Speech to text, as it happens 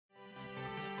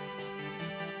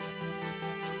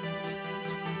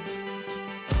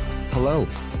Hello,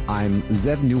 I'm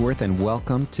Zev Neuwirth, and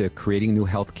welcome to Creating New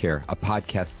Healthcare, a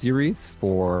podcast series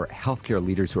for healthcare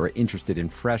leaders who are interested in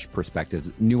fresh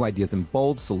perspectives, new ideas, and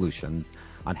bold solutions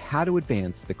on how to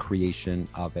advance the creation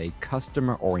of a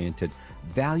customer-oriented,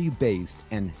 value-based,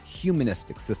 and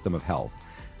humanistic system of health.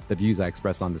 The views I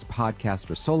express on this podcast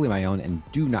are solely my own and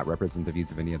do not represent the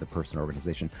views of any other person or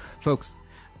organization. Folks,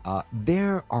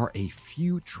 there are a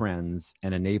few trends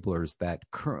and enablers that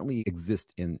currently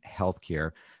exist in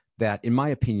healthcare that, in my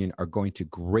opinion, are going to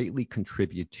greatly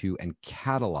contribute to and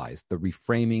catalyze the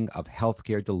reframing of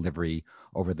healthcare delivery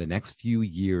over the next few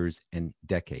years and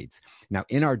decades. Now,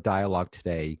 in our dialogue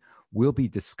today, we'll be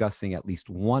discussing at least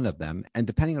one of them, and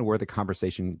depending on where the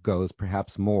conversation goes,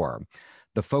 perhaps more.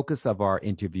 The focus of our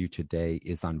interview today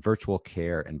is on virtual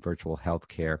care and virtual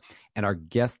healthcare. And our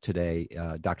guest today,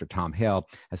 Dr. Tom Hale,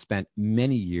 has spent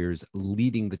many years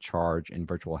leading the charge in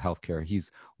virtual healthcare.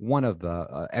 He's one of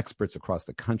the experts across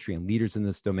the country and leaders in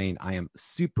this domain. I am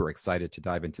super excited to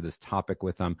dive into this topic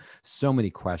with him. So many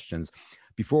questions.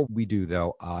 Before we do,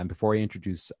 though, and before I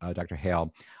introduce Dr.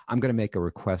 Hale, I'm going to make a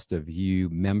request of you,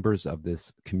 members of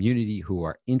this community who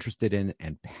are interested in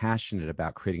and passionate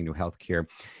about creating new healthcare.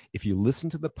 If you listen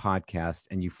to the podcast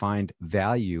and you find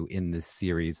value in this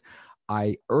series,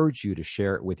 I urge you to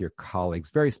share it with your colleagues.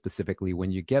 Very specifically,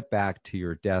 when you get back to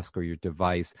your desk or your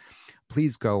device,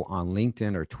 please go on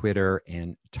LinkedIn or Twitter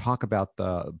and talk about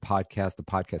the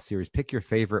podcast series. Pick your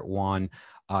favorite one.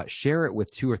 Share it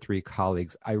with 2 or 3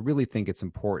 colleagues. I really think it's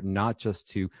important not just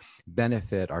to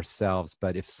benefit ourselves,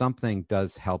 but if something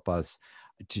does help us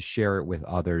to share it with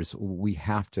others, we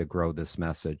have to grow this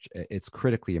message. It's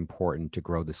critically important to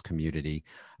grow this community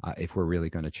if we're really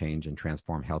going to change and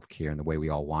transform healthcare in the way we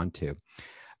all want to.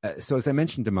 So as I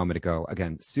mentioned a moment ago,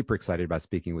 again, super excited about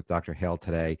speaking with Dr. Hale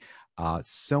today.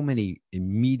 So many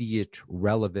immediate,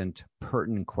 relevant,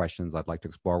 pertinent questions I'd like to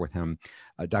explore with him.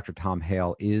 Dr. Tom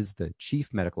Hale is the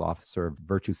Chief Medical Officer of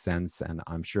VirtuSense, and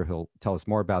I'm sure he'll tell us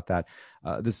more about that.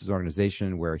 This is an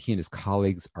organization where he and his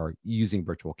colleagues are using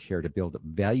virtual care to build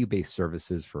value-based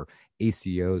services for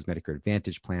ACOs, Medicare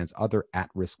Advantage plans, other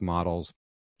at-risk models.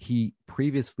 He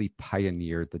previously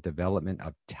pioneered the development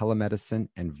of telemedicine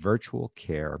and virtual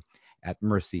care at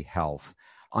Mercy Health.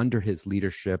 Under his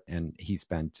leadership, and he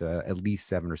spent at least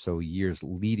 7 or so years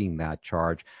leading that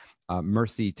charge,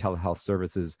 Mercy Telehealth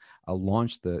Services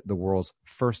launched the world's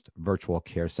first virtual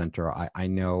care center. I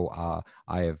know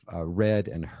I have read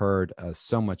and heard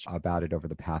so much about it over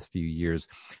the past few years.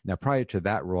 Now, prior to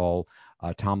that role,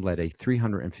 Tom led a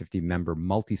 350-member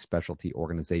multi-specialty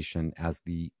organization as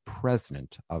the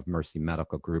president of Mercy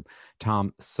Medical Group.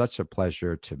 Tom, such a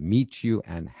pleasure to meet you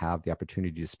and have the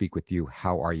opportunity to speak with you.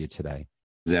 How are you today?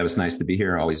 It was nice to be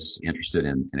here. Always interested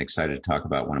and excited to talk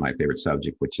about one of my favorite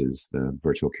subjects, which is the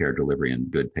virtual care delivery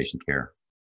and good patient care.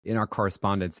 In our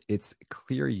correspondence, it's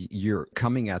clear you're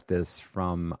coming at this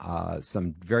from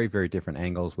some very, very different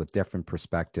angles with different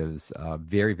perspectives,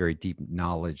 very, very deep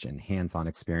knowledge and hands-on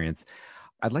experience.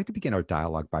 I'd like to begin our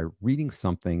dialogue by reading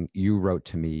something you wrote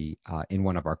to me in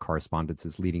one of our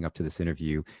correspondences leading up to this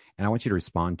interview, and I want you to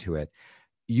respond to it.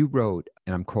 You wrote,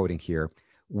 and I'm quoting here,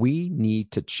 "We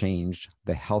need to change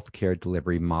the healthcare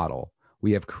delivery model.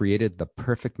 We have created the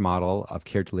perfect model of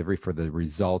care delivery for the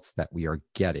results that we are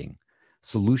getting.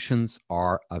 Solutions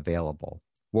are available.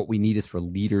 What we need is for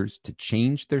leaders to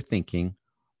change their thinking,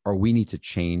 or we need to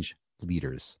change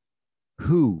leaders.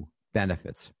 Who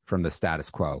benefits from the status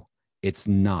quo? It's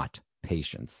not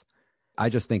patients." I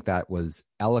just think that was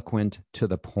eloquent, to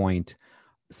the point,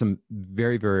 some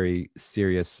very, very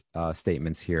serious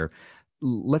statements here.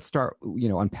 Let's start,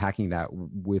 unpacking that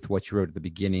with what you wrote at the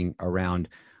beginning around,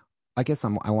 I guess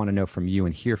I want to know from you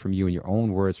and hear from you in your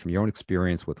own words, from your own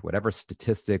experience with whatever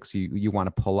statistics you want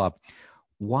to pull up.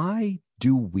 Why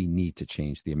do we need to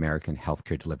change the American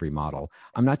healthcare delivery model?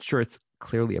 I'm not sure it's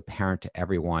clearly apparent to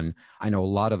everyone. I know a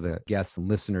lot of the guests and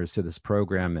listeners to this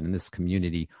program and in this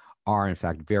community are, in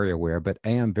fact, very aware, but I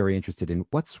am very interested in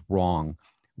what's wrong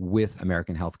with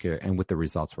American healthcare and with the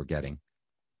results we're getting.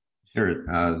 Sure,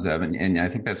 Zev, and I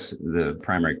think that's the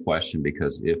primary question,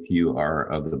 because if you are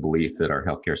of the belief that our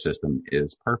healthcare system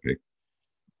is perfect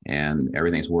and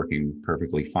everything's working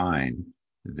perfectly fine,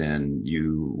 then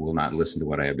you will not listen to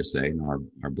what I have to say nor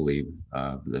believe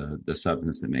the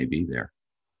substance that may be there.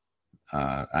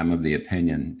 I'm of the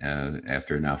opinion,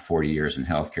 after now 40 years in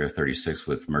healthcare, 36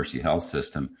 with Mercy Health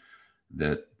System,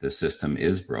 that the system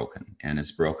is broken, and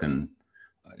it's broken.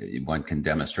 One can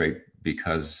demonstrate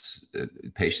because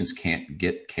patients can't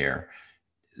get care.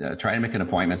 Try to make an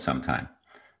appointment sometime.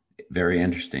 Very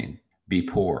interesting. Be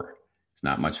poor. It's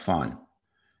not much fun.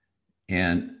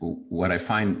 And what I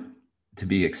find to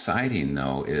be exciting,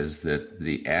 though, is that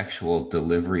the actual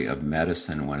delivery of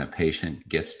medicine when a patient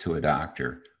gets to a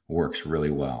doctor works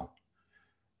really well.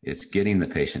 It's getting the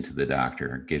patient to the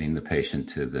doctor, getting the patient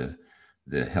to the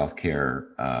healthcare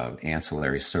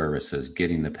ancillary services,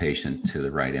 getting the patient to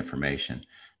the right information.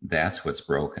 That's what's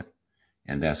broken.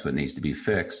 And that's what needs to be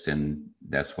fixed. And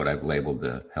that's what I've labeled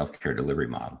the healthcare delivery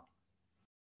model.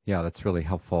 Yeah, that's really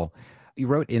helpful. You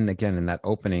wrote in that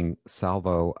opening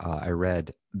salvo, I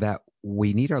read that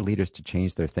we need our leaders to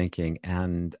change their thinking.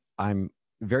 And I'm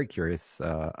very curious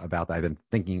about that. I've been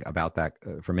thinking about that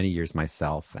for many years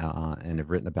myself and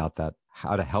have written about that,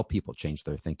 how to help people change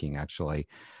their thinking, actually.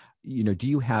 Do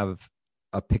you have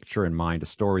a picture in mind, a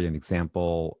story, an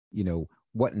example,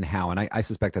 what and how? And I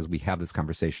suspect as we have this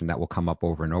conversation, that will come up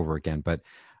over and over again, but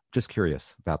just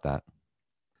curious about that.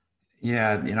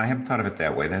 Yeah, I haven't thought of it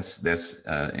that way. That's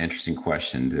an interesting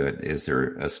question. Is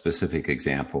there a specific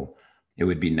example? It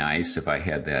would be nice if I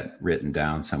had that written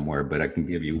down somewhere, but I can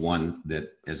give you one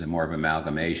that is a more of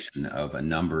amalgamation of a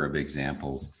number of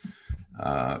examples.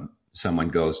 Someone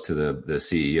goes to the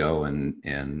CEO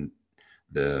and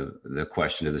the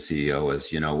question to the CEO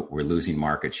is, we're losing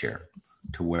market share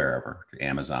to wherever, to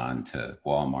Amazon, to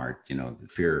Walmart, the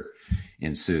fear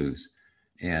ensues.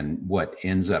 And what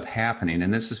ends up happening,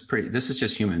 and this is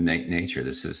just human nature.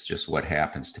 This is just what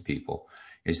happens to people,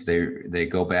 is they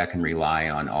go back and rely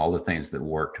on all the things that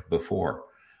worked before.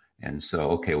 And so,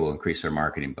 okay, we'll increase our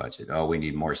marketing budget. Oh, we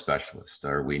need more specialists,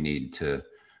 or we need to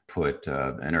put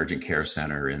an urgent care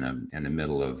center in the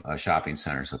middle of a shopping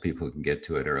center so people can get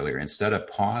to it earlier. Instead of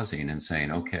pausing and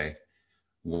saying, okay,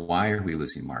 why are we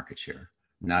losing market share?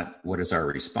 Not what is our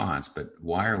response, but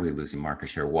why are we losing market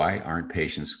share? Why aren't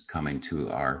patients coming to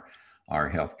our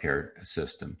healthcare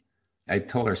system? I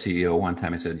told our CEO one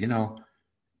time, I said,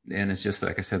 and it's just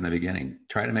like I said in the beginning,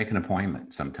 try to make an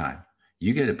appointment sometime.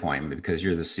 You get an appointment because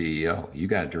you're the CEO. You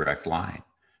got a direct line.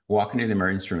 Walk into the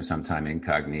emergency room sometime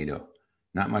incognito.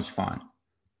 Not much fun.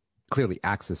 Clearly,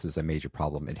 access is a major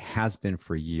problem. It has been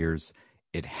for years.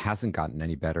 It hasn't gotten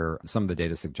any better. Some of the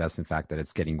data suggests, in fact, that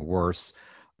it's getting worse.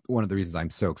 One of the reasons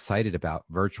I'm so excited about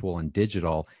virtual and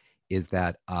digital is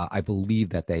that I believe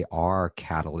that they are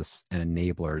catalysts and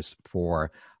enablers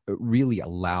for really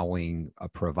allowing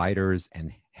providers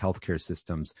and healthcare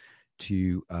systems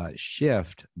to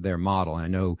shift their model. And I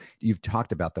know you've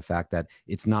talked about the fact that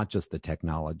it's not just the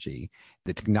technology.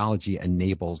 The technology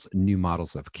enables new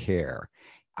models of care.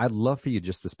 I'd love for you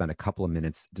just to spend a couple of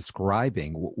minutes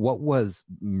describing what was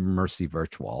Mercy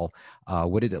Virtual.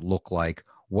 What did it look like?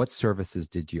 What services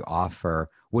did you offer?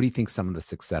 What do you think some of the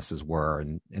successes were?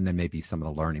 And then maybe some of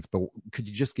the learnings. But could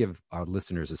you just give our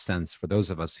listeners a sense for those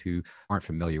of us who aren't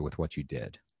familiar with what you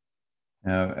did?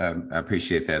 I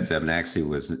appreciate that, Zeb. And actually,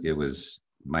 it was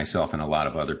myself and a lot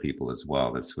of other people as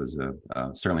well. This was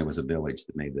certainly was a village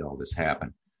that made all this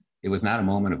happen. It was not a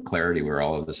moment of clarity where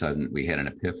all of a sudden we had an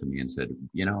epiphany and said,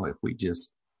 if we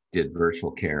just did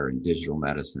virtual care and digital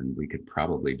medicine, we could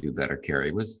probably do better care.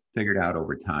 It was figured out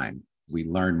over time. We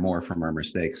learned more from our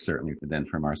mistakes, certainly, than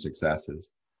from our successes.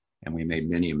 And we made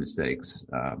many mistakes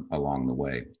along the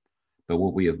way. But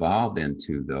what we evolved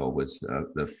into, though, was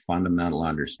the fundamental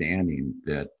understanding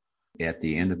that at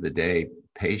the end of the day,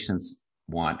 patients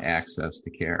want access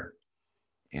to care.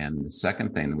 And the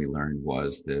second thing that we learned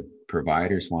was that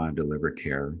providers want to deliver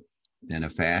care in a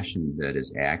fashion that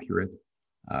is accurate,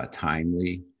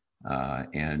 timely,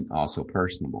 and also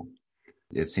personable.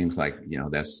 It seems like,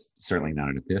 that's certainly not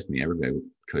an epiphany. Everybody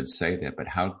could say that, but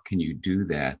how can you do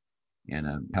that in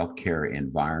a healthcare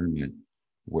environment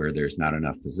where there's not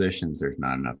enough physicians, there's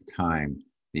not enough time,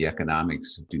 the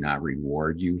economics do not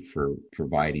reward you for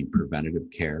providing preventative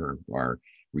care or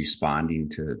responding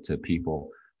to people,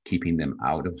 keeping them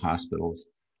out of hospitals?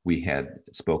 We had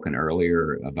spoken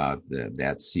earlier about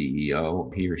that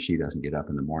CEO. He or she doesn't get up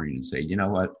in the morning and say, you know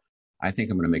what, I think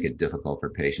I'm going to make it difficult for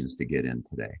patients to get in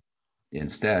today.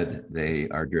 Instead, they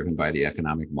are driven by the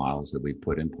economic models that we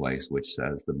put in place, which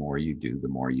says the more you do, the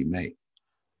more you make.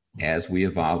 As we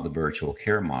evolved the virtual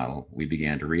care model, we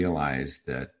began to realize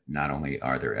that not only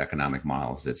are there economic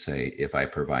models that say, if I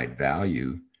provide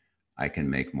value, I can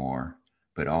make more,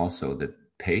 but also that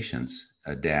patients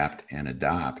adapt and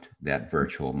adopt that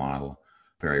virtual model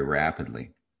very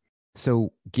rapidly.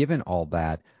 So given all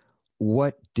that,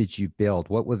 what did you build?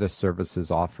 What were the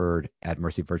services offered at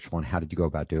Mercy Virtual, and how did you go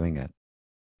about doing it?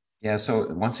 Yeah, so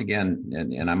once again,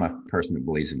 and I'm a person who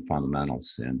believes in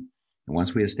fundamentals, and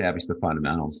once we established the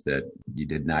fundamentals that you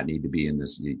did not need to be in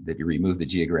this, that you removed the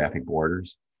geographic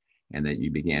borders and that you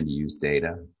began to use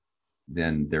data,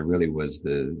 then there really was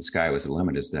the sky was the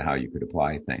limit as to how you could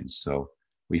apply things. So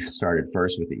we started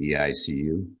first with the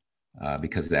EICU.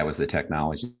 because that was the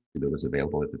technology that was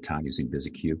available at the time using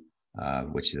VisiQ,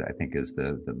 which I think is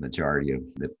the majority of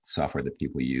the software that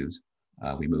people use.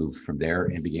 We moved from there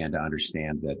and began to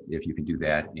understand that if you can do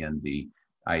that in the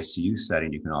ICU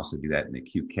setting, you can also do that in the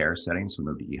acute care setting. So we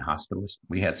moved to e-hospitals.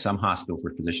 We had some hospitals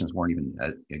where physicians weren't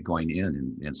even going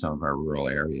in some of our rural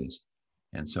areas.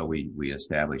 And so we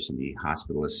established an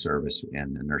e-hospitalist service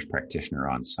and a nurse practitioner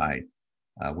on site,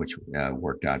 which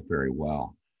worked out very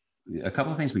well. A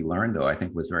couple of things we learned, though, I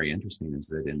think was very interesting is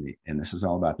that and this is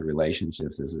all about the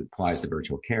relationships as it applies to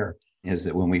virtual care, is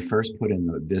that when we first put in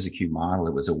the VisiQ model,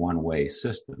 it was a one-way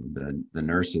system. The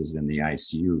nurses in the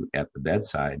ICU at the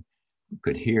bedside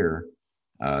could hear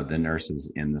the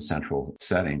nurses in the central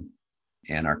setting,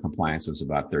 and our compliance was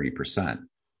about 30%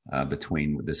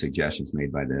 between the suggestions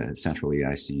made by the central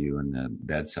EICU and the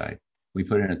bedside. We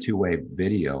put in a two-way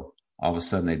video. All of a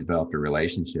sudden, they developed a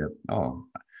relationship. Oh,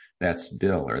 that's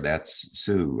Bill, or that's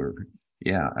Sue, or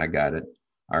yeah, I got it.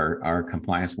 Our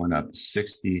compliance went up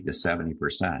 60 to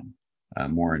 70%,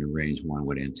 more in the range one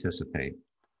would anticipate.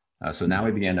 So now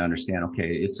we began to understand,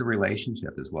 okay, it's a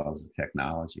relationship as well as the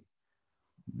technology.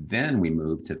 Then we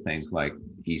moved to things like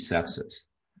eSepsis,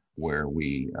 where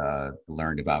we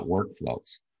learned about workflows.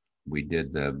 We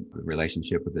did the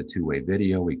relationship with a two-way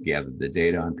video. We gathered the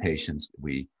data on patients.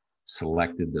 We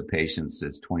selected the patients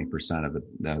as 20% of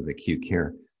the acute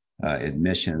care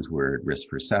admissions were at risk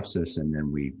for sepsis. And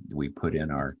then we put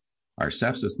in our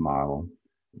sepsis model,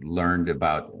 learned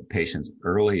about patients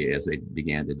early as they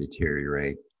began to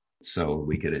deteriorate, so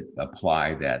we could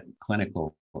apply that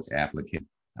clinical application,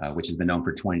 which has been known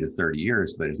for 20 to 30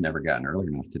 years, but has never gotten early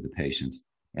enough to the patients.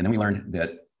 And then we learned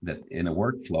that in a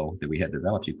workflow that we had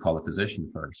developed, you call a physician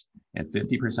first. And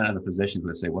 50% of the physicians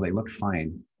would say, well, they looked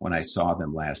fine when I saw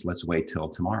them last. Let's wait till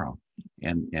tomorrow.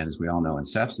 And as we all know, in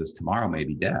sepsis, tomorrow may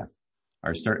be death,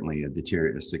 or certainly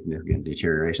a significant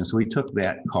deterioration. So we took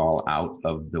that call out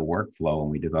of the workflow,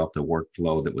 and we developed a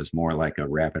workflow that was more like a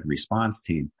rapid response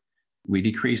team. We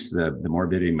decreased the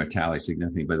morbidity and mortality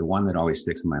significantly, but the one that always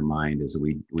sticks in my mind is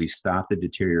we stopped the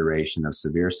deterioration of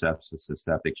severe sepsis to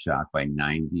septic shock by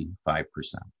 95%.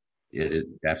 It is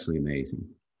absolutely amazing.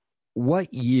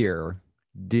 What year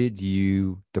did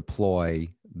you deploy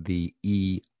the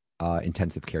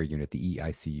intensive care unit, the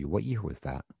EICU? What year was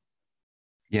that?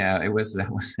 Yeah, that was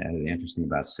interesting,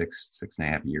 about six and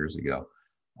a half years ago.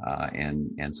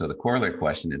 And so the corollary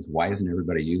question is, why isn't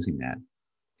everybody using that?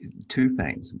 Two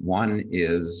things. One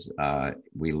is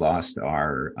we lost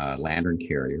our Lantern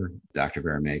carrier, Dr.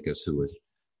 Veramakis, who was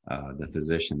the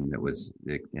physician that was,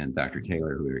 and Dr.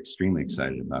 Taylor, who were extremely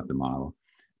excited about the model.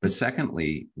 But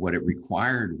secondly, what it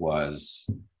required was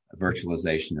a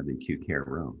virtualization of the acute care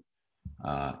room.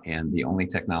 And the only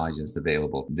technology that's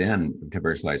available then to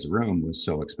virtualize the room was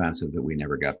so expensive that we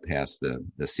never got past the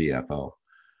CFO.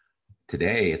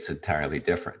 Today, it's entirely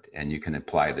different. And you can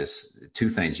apply this, two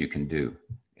things you can do.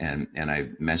 And I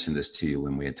mentioned this to you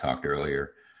when we had talked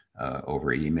earlier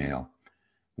over email.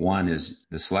 One is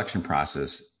the selection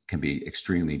process can be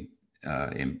extremely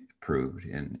improved.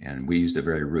 And we used a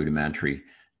very rudimentary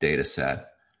data set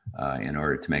in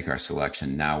order to make our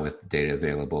selection. Now with data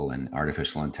available and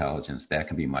artificial intelligence, that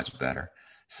can be much better.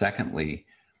 Secondly,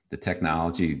 the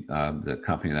technology, the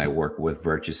company that I work with,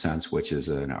 VirtuSense, which is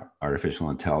an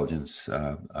artificial intelligence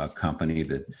company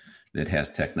that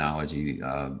has technology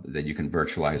that you can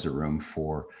virtualize a room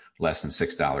for less than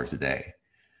 $6 a day.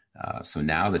 So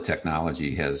now the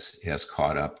technology has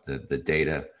caught up, the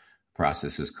data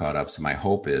process has caught up. So my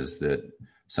hope is that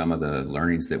some of the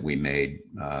learnings that we made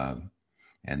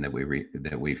and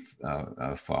that we've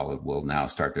followed will now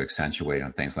start to accentuate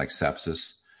on things like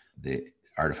sepsis. The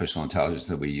artificial intelligence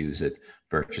that we use at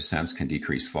VirtuSense can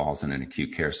decrease falls in an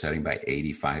acute care setting by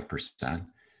 85%,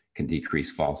 can decrease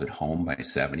falls at home by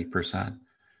 70%.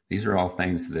 These are all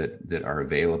things that are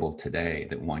available today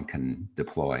that one can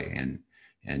deploy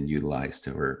and utilize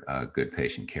for good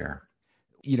patient care.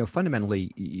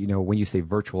 Fundamentally, when you say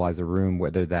virtualize a room,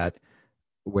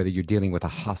 whether you're dealing with a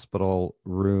hospital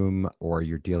room or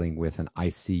you're dealing with an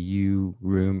ICU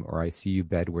room or ICU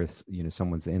bed where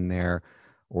someone's in there,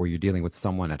 or you're dealing with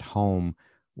someone at home,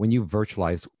 when you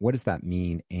virtualize, what does that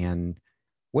mean? And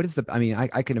what is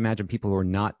I can imagine people who are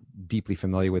not deeply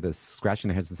familiar with this scratching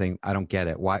their heads and saying, I don't get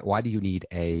it. Why do you need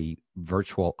a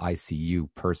virtual ICU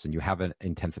person? You have an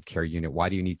intensive care unit. Why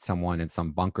do you need someone in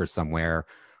some bunker somewhere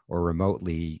or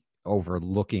remotely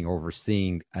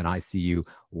overseeing an ICU?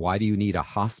 Why do you need a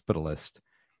hospitalist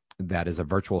that is a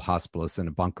virtual hospitalist in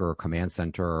a bunker or command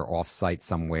center or off-site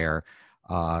somewhere?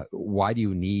 Why do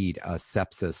you need a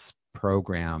sepsis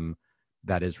program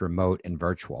that is remote and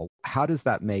virtual? How does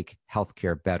that make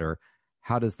healthcare better?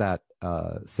 how does that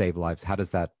save lives? How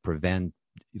does that prevent,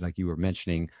 like you were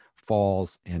mentioning,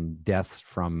 falls and deaths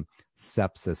from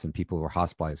sepsis and people who are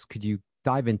hospitalized? Could you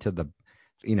dive into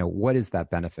what is that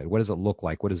benefit? What does it look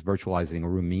like? What does virtualizing a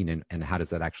room mean? And how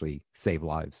does that actually save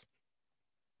lives?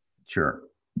 Sure.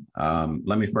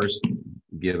 Let me first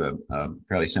give a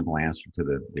fairly simple answer to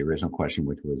the original question,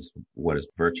 which was, what does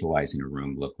virtualizing a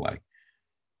room look like?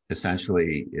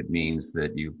 Essentially, it means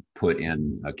that you put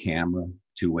in a camera,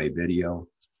 two-way video,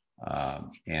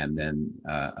 and then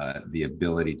the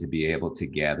ability to be able to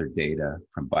gather data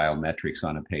from biometrics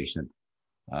on a patient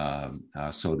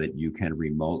so that you can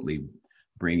remotely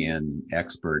bring in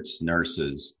experts,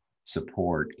 nurses,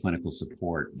 support, clinical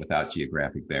support without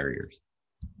geographic barriers.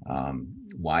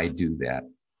 Why do that?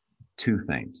 Two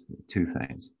things.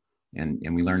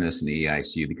 And we learned this in the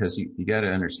EICU because you got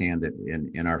to understand that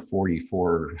in our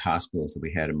 44 hospitals that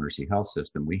we had in Mercy Health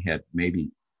System, we had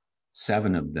maybe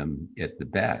 7 of them at the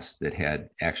best that had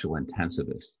actual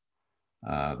intensivists,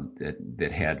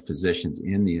 that had physicians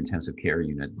in the intensive care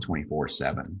unit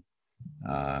 24/7.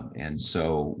 And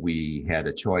so we had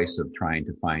a choice of trying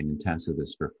to find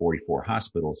intensivists for 44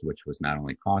 hospitals, which was not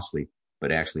only costly,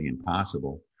 but actually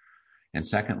impossible. And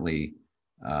secondly,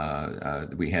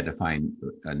 we had to find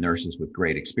nurses with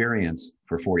great experience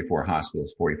for 44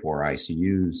 hospitals, 44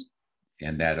 ICUs.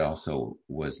 And that also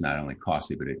was not only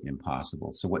costly, but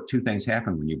impossible. So what 2 things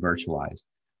happen when you virtualize?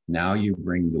 Now you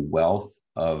bring the wealth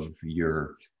of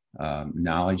your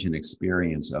knowledge and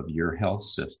experience of your health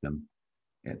system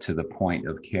to the point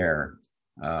of care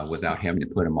without having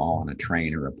to put them all on a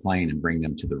train or a plane and bring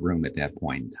them to the room at that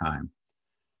point in time.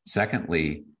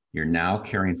 Secondly, you're now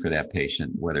caring for that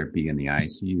patient, whether it be in the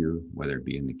ICU, whether it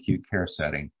be in the acute care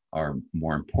setting, or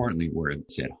more importantly, where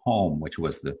it's at home, which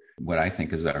was what I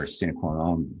think is our sine qua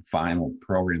non final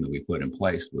program that we put in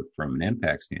place from an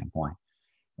impact standpoint.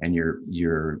 And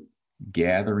you're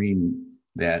gathering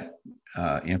that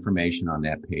information on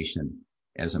that patient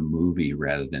as a movie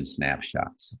rather than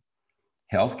snapshots.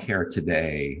 Healthcare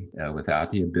today,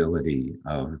 without the ability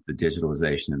of the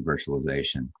digitalization and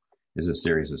virtualization, is a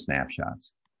series of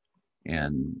snapshots.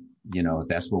 And, if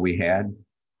that's what we had,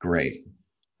 great.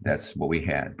 That's what we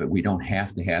had. But we don't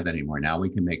have to have that anymore. Now we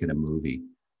can make it a movie.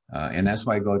 And that's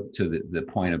why I go to the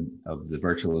point of the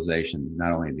virtualization,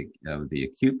 not only of the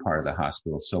acute part of the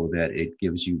hospital, so that it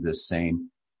gives you the same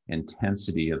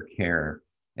intensity of care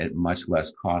at much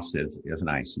less cost as an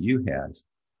ICU has,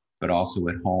 but also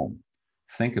at home.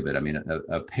 Think of it. I mean,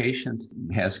 a patient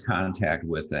has contact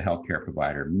with a healthcare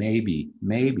provider maybe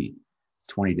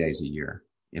 20 days a year.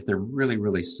 If they're really,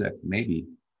 really sick, maybe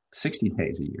 60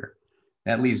 days a year.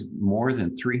 That leaves more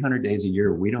than 300 days a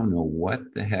year. We don't know what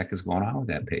the heck is going on with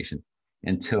that patient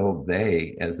until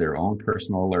they, as their own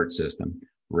personal alert system,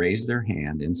 raise their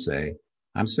hand and say,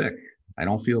 I'm sick. I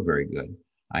don't feel very good.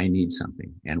 I need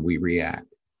something. And we react.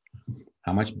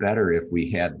 How much better if we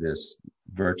had this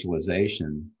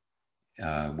virtualization,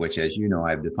 which, as you know,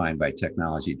 I've defined by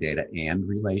technology, data, and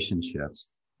relationships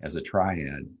as a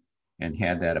triad, and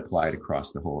had that applied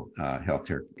across the whole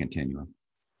healthcare continuum.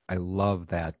 I love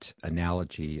that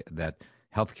analogy that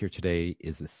healthcare today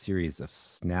is a series of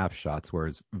snapshots,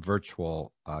 whereas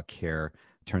virtual care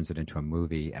turns it into a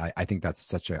movie. I think that's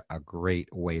such a great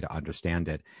way to understand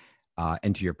it.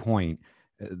 And to your point,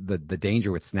 the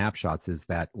danger with snapshots is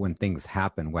that when things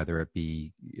happen, whether it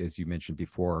be, as you mentioned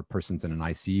before, a person's in an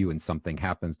ICU and something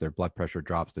happens, their blood pressure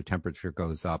drops, their temperature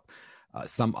goes up,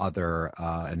 some other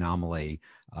anomaly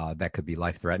that could be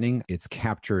life-threatening, it's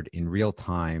captured in real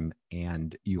time,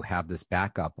 and you have this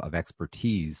backup of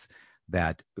expertise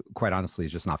that, quite honestly,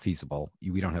 is just not feasible.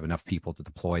 We don't have enough people to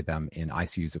deploy them in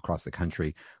ICUs across the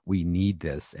country. We need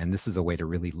this, and this is a way to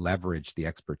really leverage the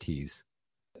expertise.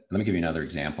 Let me give you another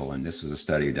example, and this was a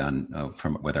study done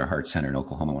with our heart center in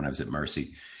Oklahoma when I was at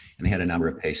Mercy, and they had a number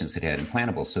of patients that had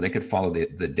implantables, so they could follow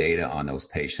the data on those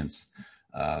patients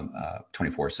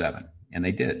 24/7, and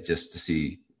they did, just to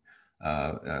see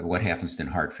what happens in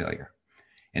heart failure.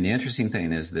 And the interesting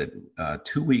thing is that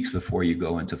 2 weeks before you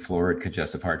go into florid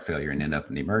congestive heart failure and end up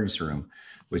in the emergency room,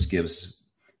 which gives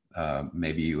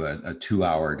maybe you a 2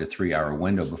 hour to 3 hour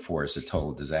window before it's a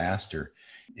total disaster.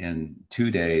 In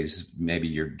 2 days, maybe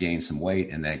you're gained some weight,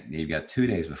 and that you've got 2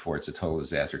 days before it's a total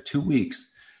disaster. 2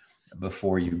 weeks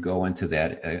before you go into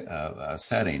that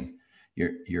setting,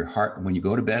 your heart, when you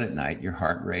go to bed at night, your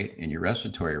heart rate and your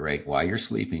respiratory rate while you're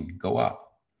sleeping go up.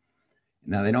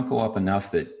 Now, they don't go up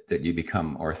enough that you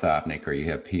become orthopneic or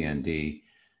you have PND.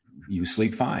 You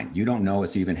sleep fine. You don't know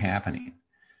it's even happening.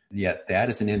 Yet that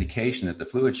is an indication that the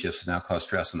fluid shifts now cause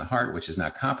stress in the heart, which is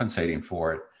not compensating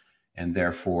for it. And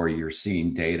therefore, you're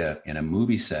seeing data in a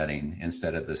movie setting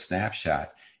instead of the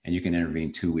snapshot. And you can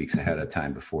intervene 2 weeks ahead of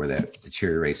time before that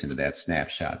deteriorates into that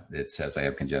snapshot that says, I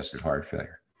have congestive heart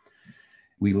failure.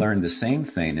 We learned the same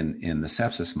thing in the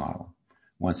sepsis model.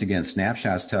 Once again,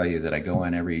 snapshots tell you that I go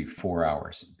in every 4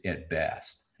 hours at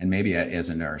best. And maybe as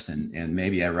a nurse, and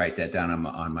maybe I write that down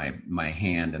on my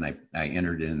hand, and I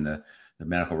entered it in the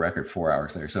medical record 4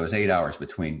 hours later. So it's 8 hours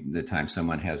between the time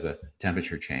someone has a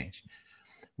temperature change.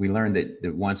 We learned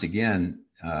that once again,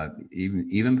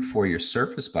 even before your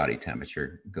surface body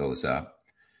temperature goes up,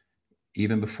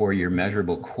 even before your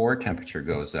measurable core temperature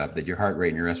goes up, that your heart rate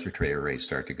and your respiratory rate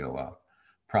start to go up.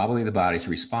 Probably the body's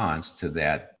response to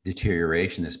that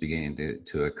deterioration is beginning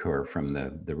to occur from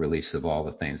the release of all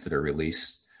the things that are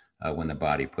released when the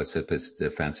body puts up its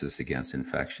defenses against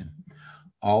infection.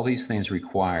 All these things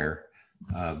require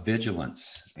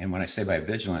vigilance. And when I say by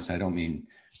vigilance, I don't mean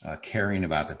caring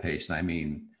about the patient. I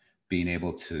mean being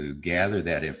able to gather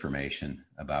that information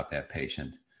about that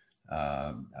patient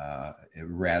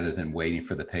rather than waiting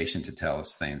for the patient to tell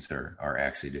us things are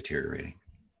actually deteriorating.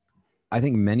 I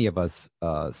think many of us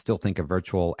still think of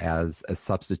virtual as a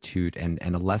substitute and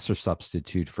a lesser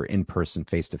substitute for in-person,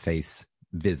 face-to-face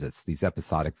visits, these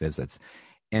episodic visits.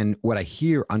 And what I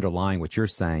hear underlying what you're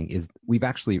saying is we've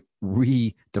actually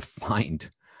redefined,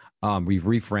 we've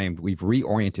reframed, we've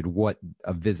reoriented what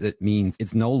a visit means.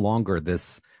 It's no longer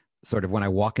this sort of when I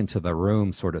walk into the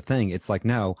room sort of thing. It's like,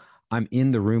 no, I'm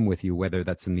in the room with you, whether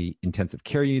that's in the intensive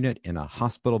care unit, in a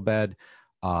hospital bed,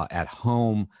 at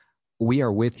home. We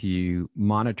are with you,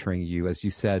 monitoring you. As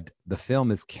you said, the film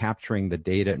is capturing the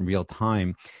data in real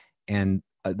time. And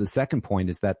the second point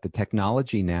is that the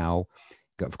technology now,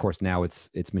 of course, now it's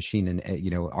machine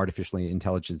and artificially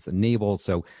intelligence enabled,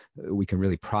 so we can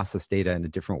really process data in a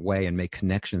different way and make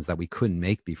connections that we couldn't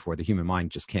make before. The human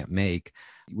mind just can't make.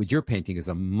 What you're painting is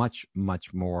a much,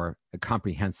 much more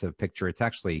comprehensive picture. It's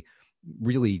actually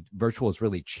really, virtual is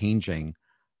really changing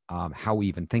how we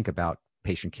even think about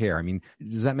patient care. I mean,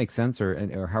 does that make sense,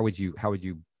 or how would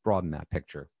you broaden that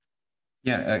picture?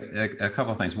 Yeah, a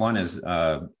couple of things. One is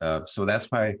so that's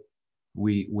why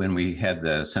when we had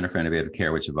the Center for Innovative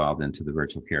Care, which evolved into the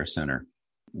Virtual Care Center,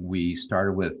 we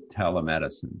started with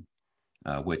telemedicine,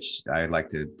 which I like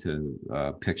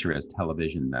to picture as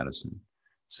television medicine.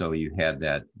 So you had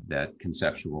that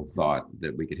conceptual thought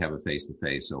that we could have a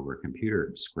face-to-face over a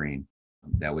computer screen.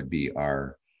 That would be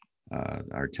our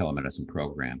telemedicine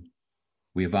program.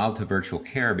 We evolved to virtual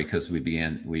care because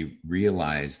we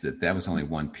realized that was only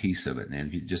one piece of it. And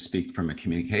if you just speak from a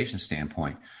communication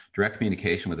standpoint, direct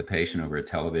communication with a patient over a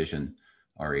television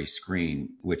or a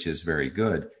screen, which is very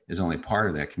good, is only part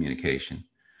of that communication.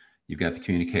 You've got the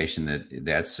communication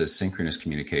that's a synchronous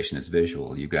communication, it's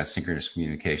visual. You've got synchronous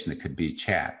communication that could be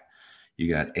chat. You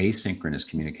got asynchronous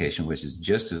communication, which is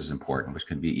just as important, which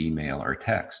can be email or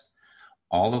text.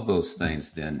 All of those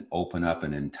things then open up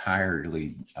an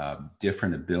entirely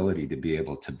different ability to be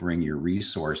able to bring your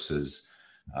resources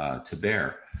to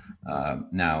bear.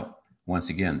 Now, once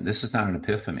again, this is not an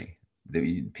epiphany.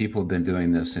 People have been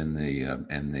doing this in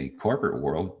the corporate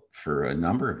world for a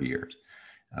number of years.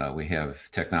 We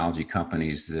have technology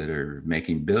companies that are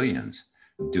making billions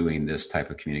doing this type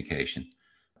of communication.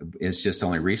 It's just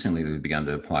only recently that we've begun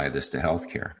to apply this to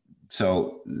healthcare.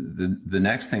 So the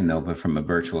next thing, though, but from a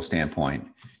virtual standpoint,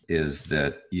 is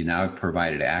that you now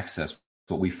provided access.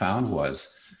 What we found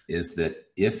is that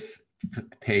if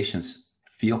patients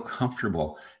feel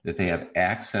comfortable that they have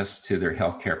access to their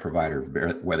healthcare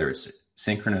provider, whether it's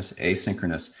synchronous,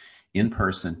 asynchronous, in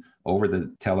person, over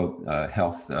the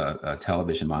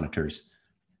television monitors,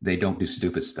 they don't do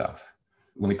stupid stuff.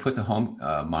 When we put the home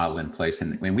model in place,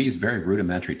 and we use very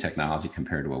rudimentary technology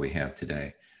compared to what we have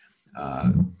today.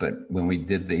 But when we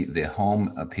did the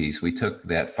home piece, we took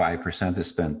that 5% that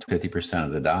spent 50%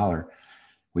 of the dollar.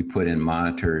 We put in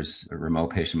monitors, remote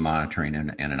patient monitoring,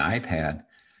 and an iPad,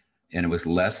 and it was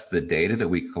less the data that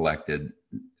we collected.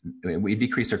 We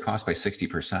decreased our cost by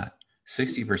 60%.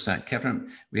 60% kept them.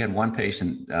 We had one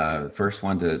patient, first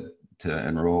one to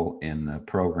enroll in the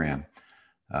program,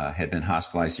 had been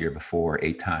hospitalized the year before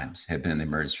 8 times, had been in the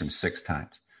emergency room 6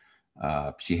 times.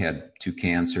 She had 2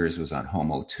 cancers, was on home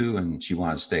O2, and she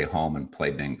wanted to stay home and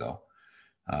play bingo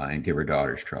and give her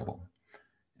daughters trouble.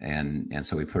 And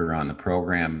so we put her on the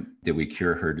program. Did we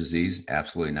cure her disease?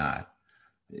 Absolutely not.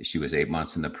 She was 8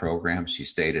 months in the program. She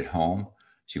stayed at home.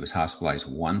 She was hospitalized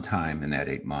 1 time in that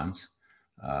 8 months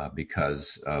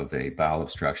because of a bowel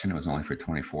obstruction. It was only for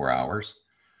 24 hours.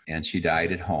 And she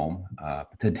died at home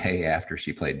the day after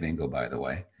she played bingo, by the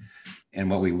way. And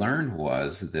what we learned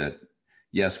was that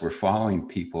yes, we're following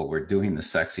people. We're doing the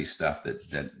sexy stuff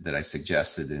that I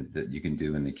suggested and that you can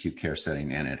do in the acute care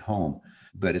setting and at home.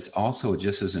 But it's also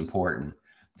just as important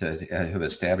to have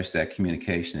established that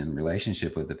communication and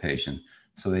relationship with the patient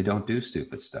so they don't do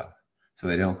stupid stuff. So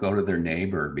they don't go to their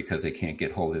neighbor because they can't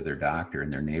get hold of their doctor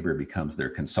and their neighbor becomes their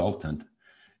consultant.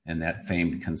 And that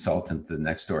famed consultant, the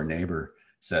next door neighbor,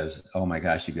 says, oh my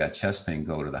gosh, you've got chest pain,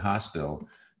 go to the hospital,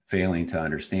 failing to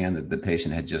understand that the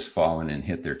patient had just fallen and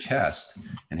hit their chest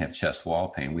and have chest wall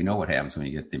pain. We know what happens when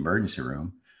you get to the emergency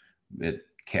room. It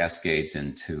cascades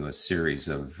into a series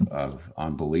of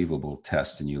unbelievable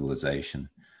tests and utilization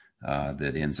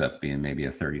that ends up being maybe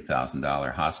a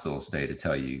 $30,000 hospital stay to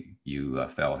tell you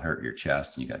fell, hurt your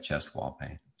chest, and you got chest wall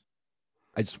pain.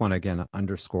 I just want to, again,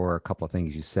 underscore a couple of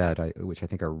things you said, which I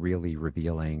think are really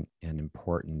revealing and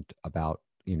important about,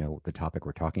 the topic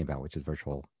we're talking about, which is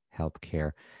virtual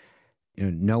healthcare.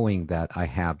 Knowing that I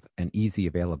have an easy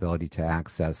availability to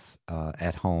access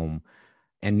at home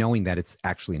and knowing that it's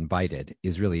actually invited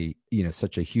is really,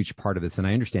 such a huge part of this. And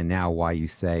I understand now why you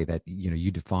say that,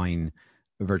 you define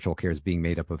virtual care as being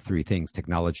made up of three things: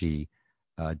 technology,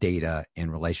 data,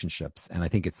 and relationships. And I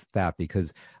think it's that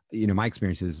because, my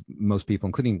experience is most people,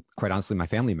 including quite honestly, my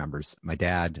family members, my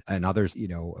dad and others,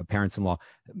 parents-in-law,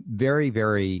 very,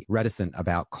 very reticent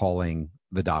about calling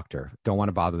the doctor, don't want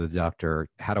to bother the doctor.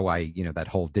 How do I, that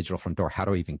whole digital front door, how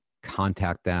do I even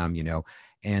contact them,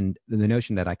 and the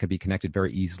notion that I could be connected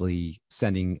very easily,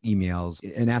 sending emails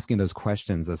and asking those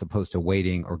questions as opposed to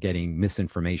waiting or getting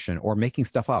misinformation or making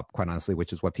stuff up, quite honestly,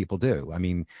 which is what people do. I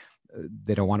mean,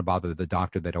 they don't want to bother the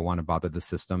doctor. They don't want to bother the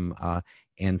system.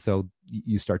 And so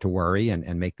you start to worry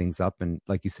and make things up. And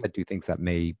like you said, do things that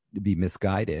may be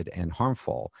misguided and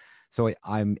harmful. So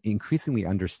I'm increasingly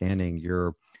understanding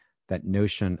that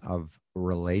notion of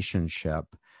relationship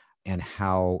and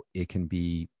how it can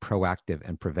be proactive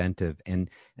and preventive. And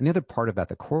the other part of that,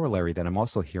 the corollary that I'm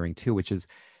also hearing too, which is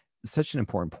such an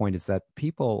important point, is that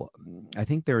people, I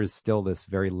think there is still this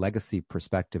very legacy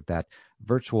perspective that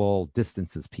virtual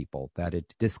distances people, that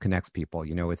it disconnects people.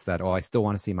 It's that, I still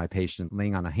want to see my patient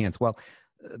laying on of hands. Well,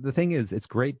 the thing is, it's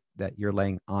great that you're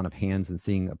laying on of hands and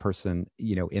seeing a person,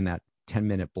 in that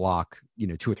 10-minute block,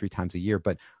 2 or 3 times a year.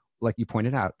 But like you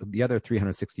pointed out, the other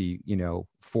 360,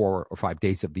 4 or 5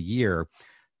 days of the year,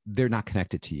 they're not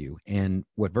connected to you. And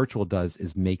what virtual does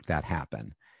is make that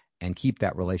happen and keep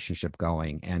that relationship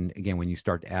going. And again, when you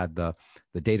start to add the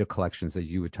data collections that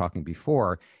you were talking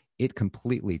before, it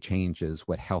completely changes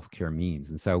what healthcare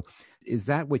means. And so is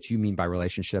that what you mean by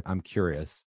relationship? I'm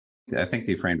curious. I think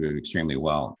they framed it extremely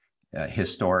well.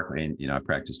 Historically, I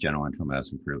practiced general internal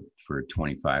medicine for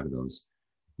 25 of those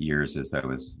years as I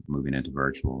was moving into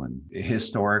virtual. And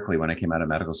historically, when I came out of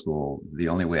medical school, the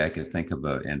only way I could think of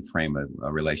and frame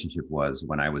a relationship was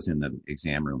when I was in the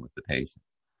exam room with the patient.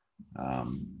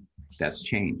 That's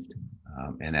changed.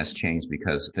 And that's changed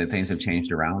because things have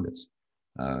changed around us.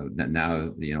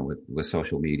 Now, with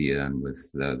social media and with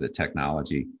the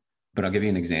technology. But I'll give you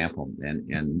an example.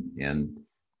 And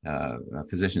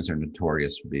physicians are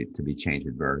notorious to be change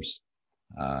adverse.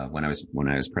 When I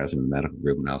was president of the medical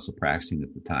group and also practicing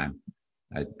at the time,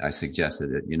 I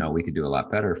suggested that, we could do a lot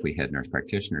better if we had nurse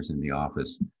practitioners in the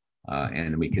office,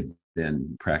 and we could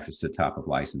then practice the top of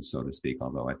license, so to speak,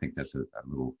 although I think that's a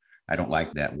little, I don't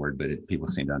like that word, but people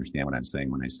seem to understand what I'm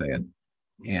saying when I say it.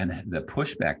 And the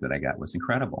pushback that I got was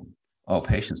incredible. Oh,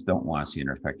 patients don't want to see a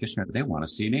nurse practitioner, but they want to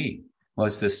see me. Well,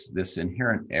 it's this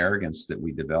inherent arrogance that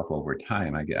we develop over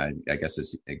time. I guess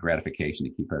it's a gratification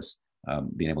to keep us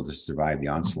being able to survive the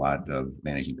onslaught of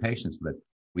managing patients. But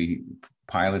we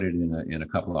piloted in a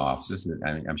couple of offices.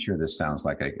 I'm sure this sounds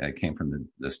like I came from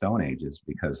the Stone Ages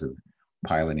because of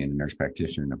piloting a nurse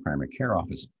practitioner in a primary care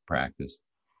office practice.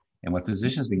 And what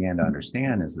physicians began to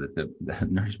understand is that the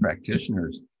nurse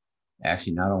practitioners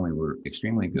actually not only were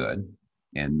extremely good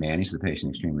and managed the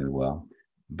patient extremely well,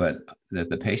 but that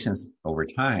the patients over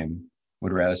time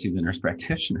would rather see the nurse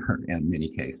practitioner in many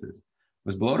cases. It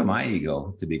was a blow to my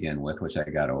ego to begin with, which I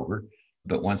got over.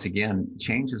 But once again,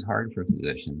 change is hard for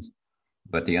physicians,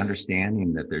 but the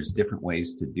understanding that there's different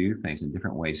ways to do things and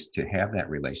different ways to have that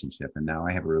relationship. And now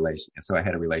I have a relation. So I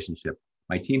had a relationship.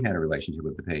 My team had a relationship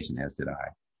with the patient, as did I.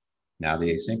 Now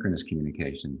the asynchronous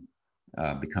communication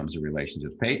becomes a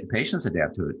relationship. Patients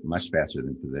adapt to it much faster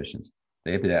than physicians.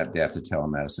 They adapt to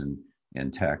telemedicine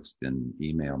and text and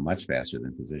email much faster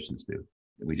than physicians do.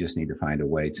 We just need to find a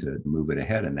way to move it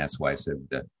ahead. And that's why I said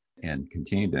that, and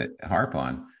continue to harp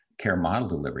on care model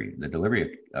delivery. The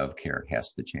delivery of care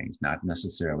has to change, not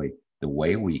necessarily the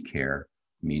way we care,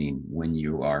 meaning when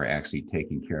you are actually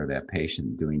taking care of that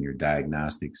patient, doing your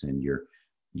diagnostics and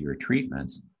your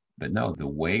treatments, But no, the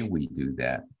way we do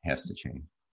that has to change.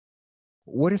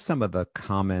 What are some of the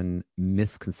common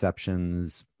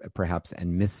misconceptions, perhaps,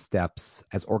 and missteps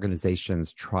as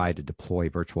organizations try to deploy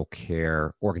virtual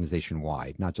care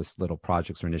organization-wide, not just little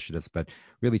projects or initiatives, but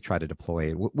really try to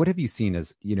deploy it? What have you seen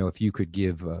as, if you could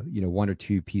give, one or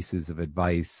two pieces of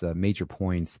advice, major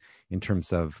points in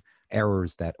terms of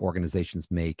errors that organizations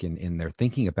make in their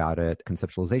thinking about it,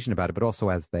 conceptualization about it, but also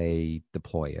as they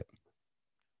deploy it?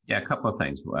 Yeah, a couple of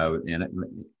things.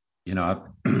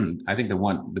 I think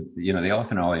the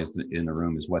elephant always in the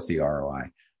room is, what's the ROI?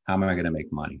 How am I going to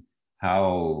make money?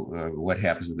 What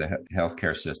happens to the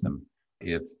healthcare system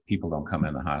if people don't come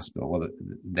in the hospital? Well,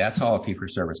 that's all a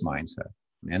fee-for-service mindset.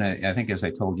 And I think, as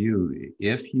I told you,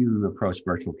 if you approach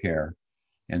virtual care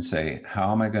and say,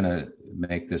 how am I going to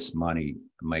make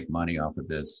money off of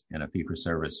this in a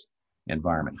fee-for-service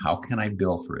environment? How can I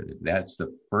bill for it? If that's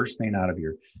the first thing out of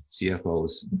your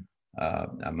CFO's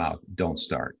mouth, don't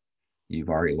start. You've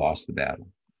already lost the battle.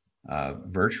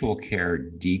 Virtual care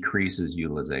decreases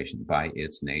utilization by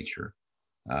its nature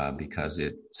because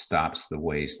it stops the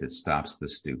waste, it stops the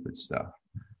stupid stuff.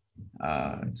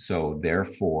 So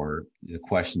therefore, the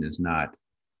question is not,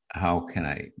 how can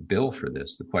I bill for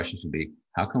this? The question should be,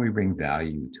 how can we bring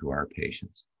value to our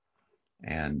patients?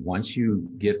 And once you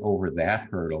get over that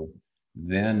hurdle,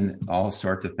 then all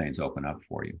sorts of things open up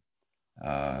for you.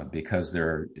 Because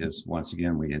there is, once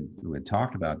again, we had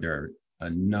talked about, there are a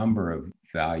number of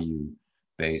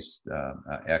value-based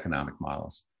economic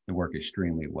models that work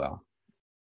extremely well.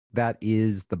 That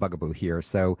is the bugaboo here.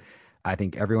 So I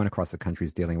think everyone across the country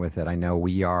is dealing with it. I know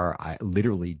I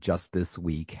literally just this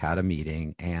week had a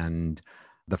meeting, and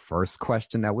the first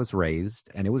question that was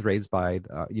raised, and it was raised by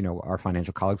our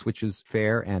financial colleagues, which is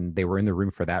fair, and they were in the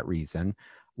room for that reason,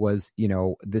 was,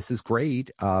 this is great.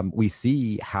 We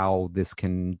see how this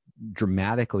can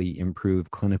dramatically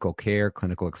improve clinical care,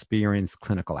 clinical experience,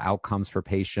 clinical outcomes for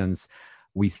patients.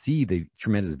 We see the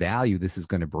tremendous value this is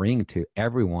going to bring to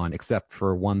everyone, except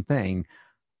for one thing: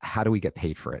 how do we get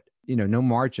paid for it? No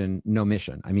margin, no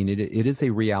mission. I mean, it is a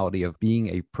reality of being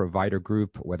a provider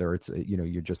group, whether it's,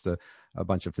 you're just a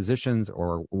bunch of physicians,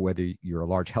 or whether you're a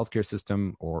large healthcare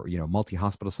system or,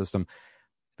 multi-hospital system.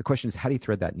 The question is, how do you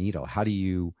thread that needle?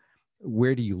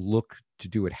 Where do you look to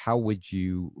do it? How would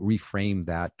you reframe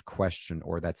that question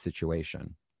or that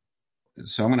situation?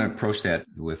 So I'm going to approach that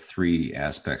with three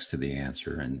aspects to the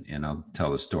answer, and I'll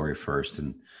tell the story first.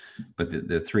 But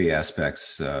the three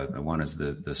aspects, one is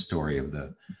the story of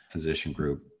the physician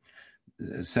group.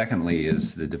 Secondly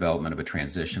is the development of a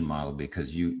transition model,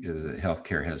 because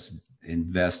healthcare has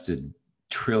invested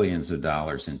trillions of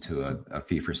dollars into a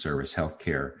fee-for-service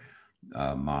healthcare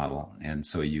model. And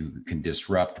so you can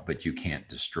disrupt, but you can't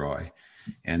destroy.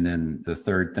 And then the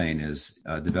third thing is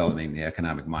developing the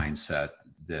economic mindset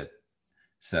that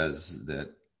says that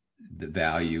the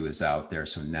value is out there.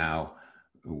 So now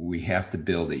we have to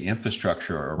build the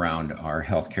infrastructure around our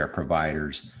healthcare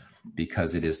providers,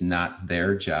 because it is not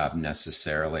their job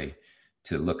necessarily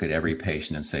to look at every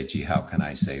patient and say, gee, how can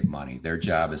I save money? Their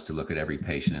job is to look at every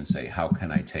patient and say, how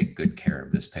can I take good care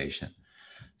of this patient?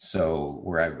 So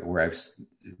where I've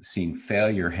seen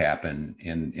failure happen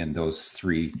in those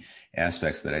three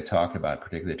aspects that I talked about,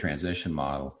 particularly the transition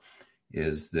model,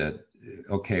 is that,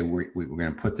 okay, we're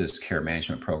going to put this care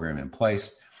management program in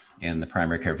place, and the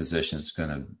primary care physician is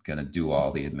going to do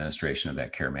all the administration of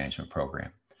that care management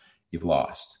program. You've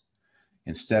lost.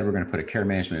 Instead, we're going to put a care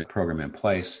management program in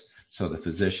place so the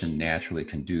physician naturally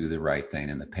can do the right thing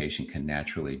and the patient can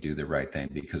naturally do the right thing,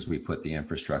 because we put the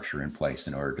infrastructure in place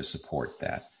in order to support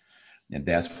that. And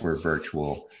that's where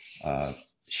virtual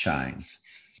shines.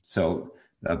 So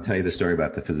I'll tell you the story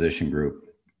about the physician group.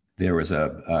 There was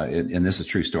and this is a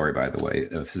true story, by the way,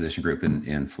 a physician group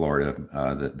in Florida.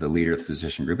 The leader of the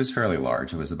physician group is fairly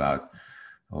large. It was about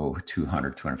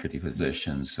 250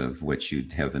 physicians, of which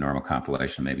you'd have the normal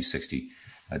compilation, maybe 60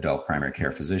 adult primary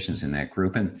care physicians in that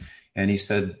group. And he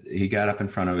said, he got up in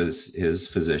front of his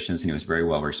physicians, and he was very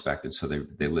well respected. So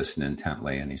they listened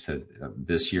intently. And he said,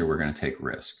 this year we're going to take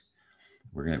risk.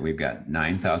 We've got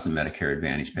 9,000 Medicare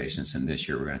Advantage patients, and this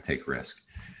year we're going to take risk.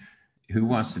 Who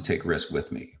wants to take risk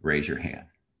with me? Raise your hand.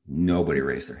 Nobody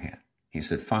raised their hand. He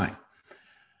said, fine.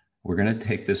 We're going to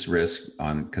take this risk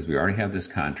on, because we already have this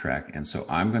contract. And so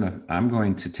I'm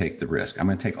going to take the risk. I'm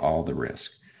going to take all the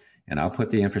risk, and I'll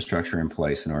put the infrastructure in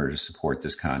place in order to support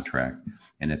this contract.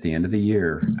 And at the end of the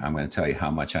year, I'm going to tell you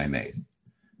how much I made.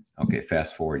 Okay.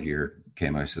 Fast forward year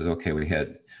came. I says, okay, we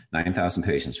had 9,000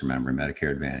 patients, remember,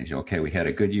 Medicare Advantage. Okay. We had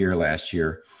a good year last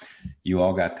year. You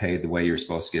all got paid the way you're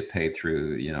supposed to get paid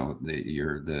through,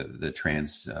 the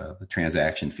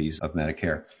transaction fees of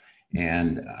Medicare.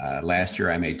 And last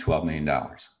year I made $12 million.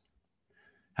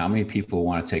 How many people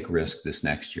want to take risk this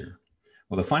next year?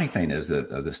 Well, the funny thing is that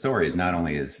the story is not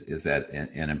only is that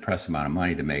an impressive amount of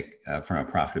money to make from a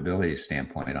profitability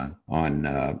standpoint on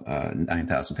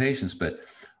 9,000 patients, but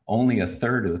only a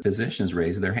third of the physicians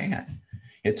raised their hand.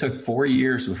 It took 4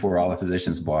 years before all the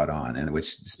physicians bought on, and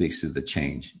which speaks to the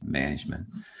change management.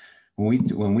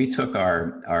 When we took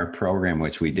our program,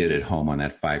 which we did at home on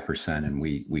that 5%, and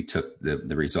we took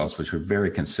the results, which were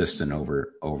very consistent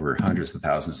over hundreds of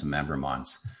thousands of member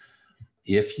months.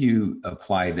 If you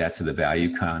apply that to the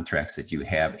value contracts that you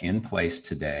have in place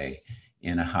today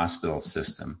in a hospital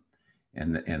system,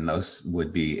 and those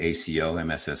would be ACO,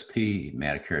 MSSP,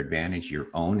 Medicare Advantage, your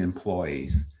own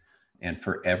employees, and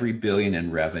for every billion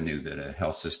in revenue that a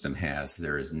health system has,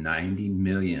 there is $90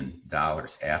 million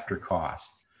after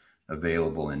cost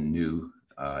available in new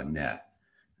net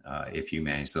if you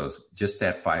manage those, just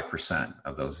that 5%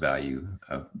 of those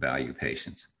value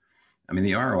patients. I mean,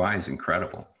 the ROI is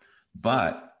incredible.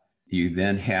 But you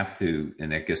then have to,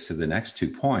 and that gets to the next 2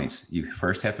 points, you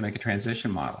first have to make a transition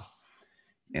model.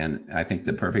 And I think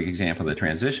the perfect example of the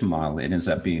transition model, it ends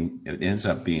up being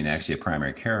actually a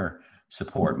primary care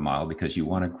support model, because you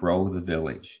want to grow the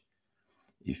village.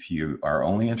 If you are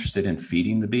only interested in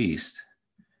feeding the beast,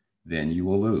 then you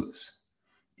will lose.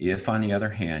 If, on the other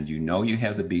hand, you know you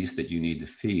have the beast that you need to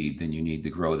feed, then you need to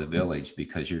grow the village,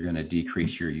 because you're going to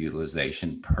decrease your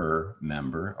utilization per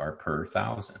member or per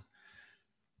 1,000.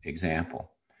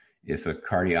 Example, if a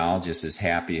cardiologist is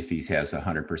happy if he has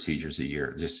 100 procedures a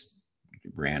year, just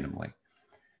randomly,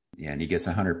 and he gets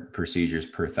 100 procedures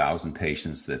per 1,000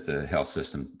 patients that the health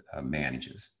system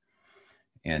manages,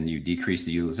 and you decrease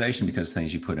the utilization because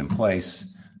things you put in place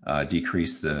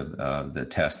decrease the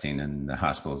testing and the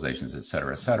hospitalizations, et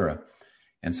cetera,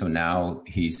 and so now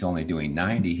he's only doing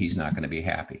 90, he's not going to be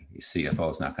happy. The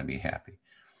CFO is not going to be happy.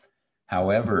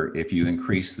 However, if you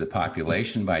increase the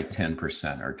population by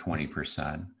 10% or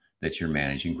 20% that you're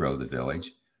managing, grow the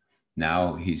village,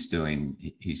 now he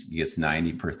gets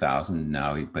 90 per 1,000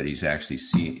 now, but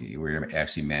we're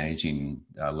actually managing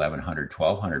 1,100,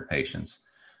 1,200 patients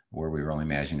where we were only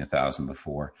managing 1,000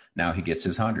 before. Now he gets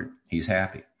his 100. He's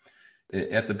happy.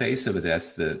 At the base of it,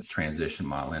 that's the transition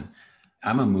model. And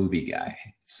I'm a movie guy.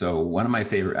 So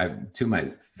two of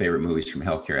my favorite movies from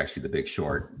healthcare, actually The Big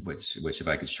Short, which if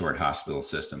I could short hospital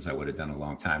systems, I would have done a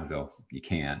long time ago. You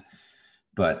can.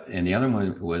 And the other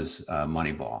one was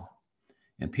Moneyball.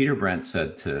 And Peter Brent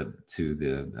said to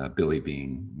the Billy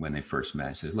Beane when they first met,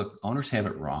 he says, look, owners have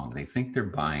it wrong. They think they're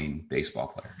buying baseball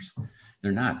players.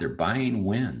 They're not. They're buying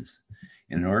wins.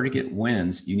 And in order to get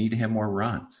wins, you need to have more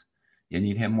runs. You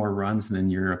need to have more runs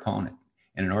than your opponent.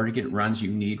 And in order to get runs,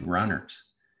 you need runners.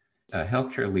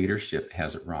 Healthcare leadership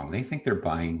has it wrong. They think they're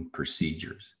buying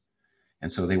procedures.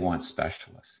 And so they want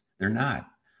specialists. They're not.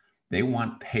 They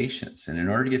want patients. And in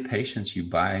order to get patients, you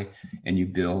buy and you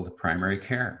build primary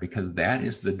care, because that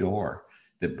is the door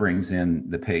that brings in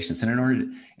the patients. And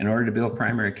in order to build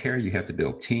primary care, you have to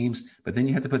build teams, but then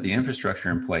you have to put the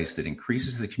infrastructure in place that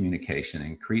increases the communication,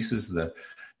 increases the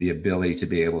ability to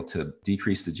be able to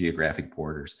decrease the geographic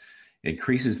borders,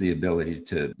 increases the ability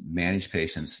to manage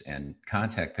patients and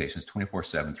contact patients 24/7,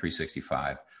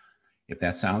 365. If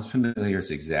that sounds familiar, it's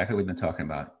exactly what we've been talking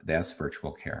about. That's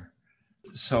virtual care.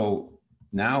 So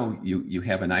now you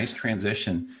have a nice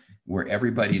transition where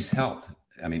everybody's helped.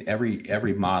 I mean,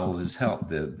 every model is helped.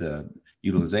 The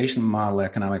utilization model,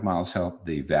 economic model is helped.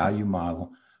 The value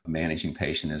model, managing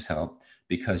patient, is helped,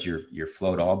 because you're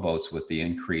float all boats with the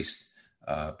increased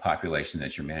population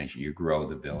that you're managing. You grow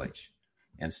the village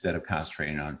instead of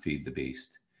concentrating on feed the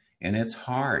beast. And it's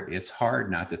hard. It's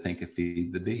hard not to think of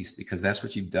feed the beast, because that's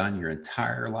what you've done your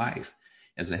entire life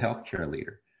as a healthcare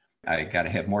leader. I got to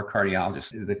have more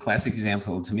cardiologists. The classic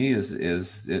example to me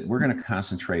is that we're going to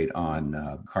concentrate on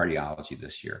cardiology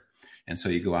this year. And so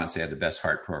you go out and say, I have the best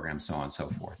heart program, so on and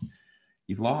so forth.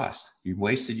 You've lost. You've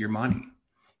wasted your money.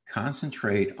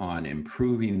 Concentrate on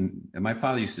improving. And my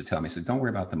father used to tell me, he said, don't worry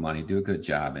about the money. Do a good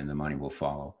job and the money will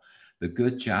follow. The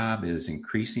good job is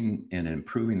increasing and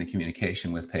improving the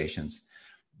communication with patients,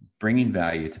 bringing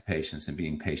value to patients, and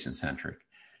being patient-centric.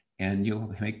 And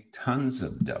you'll make tons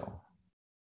of dough.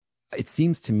 It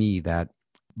seems to me that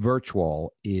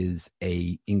virtual is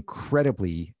a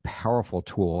incredibly powerful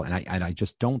tool, and I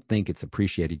just don't think it's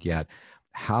appreciated yet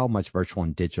how much virtual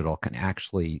and digital can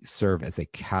actually serve as a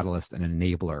catalyst and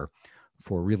enabler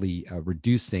for really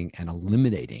reducing and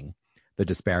eliminating the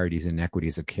disparities and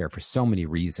inequities of care for so many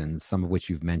reasons, some of which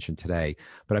you've mentioned today.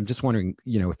 But I'm just wondering,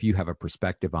 if you have a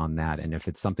perspective on that, and if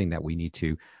it's something that we need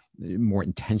to more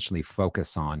intentionally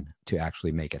focus on to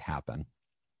actually make it happen.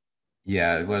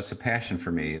 Yeah, it was a passion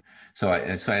for me. So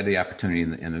I had the opportunity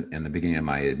in the beginning of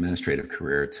my administrative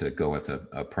career to go with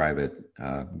a private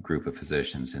group of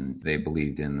physicians, and they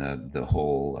believed in the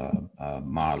whole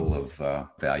model of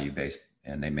value based,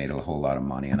 and they made a whole lot of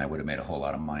money, and I would have made a whole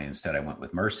lot of money. Instead, I went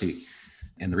with Mercy.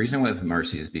 And the reason I went with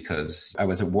Mercy is because I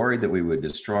was worried that we would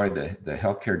destroy the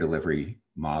healthcare delivery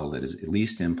model that is at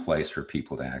least in place for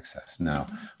people to access. Now,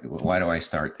 why do I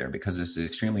start there? Because this is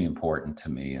extremely important to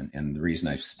me. And the reason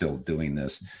I'm still doing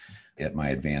this at my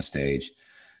advanced age.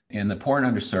 In the poor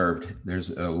and underserved, there's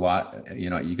a lot, I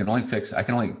can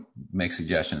only make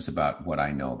suggestions about what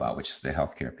I know about, which is the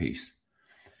healthcare piece.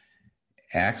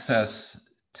 Access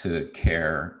to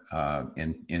care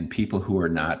in people who are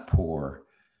not poor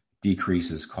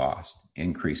decreases cost,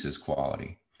 increases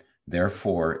quality.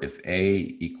 Therefore, if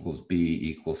A equals B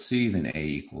equals C, then A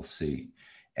equals C.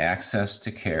 Access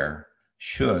to care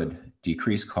should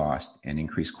decrease cost and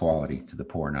increase quality to the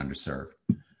poor and underserved.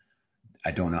 I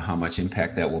don't know how much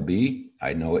impact that will be.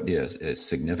 I know it is. It's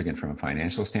significant from a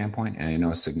financial standpoint, and I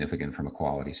know it's significant from a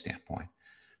quality standpoint.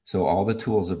 So all the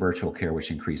tools of virtual care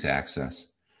which increase access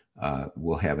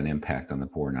will have an impact on the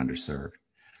poor and underserved.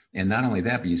 And not only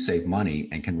that, but you save money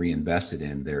and can reinvest it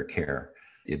in their care.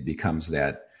 It becomes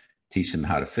that teach them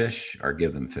how to fish or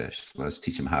give them fish. So let's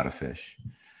teach them how to fish.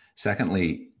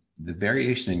 Secondly, the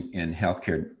variation in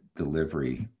healthcare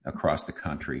delivery across the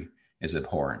country is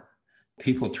abhorrent.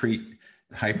 People treat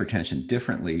hypertension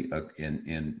differently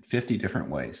in 50 different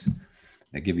ways.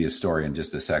 I'll give you a story in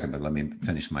just a second, but let me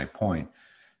finish my point.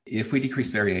 If we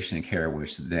decrease variation in care,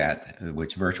 which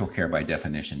virtual care by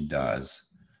definition does,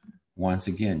 once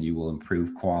again, you will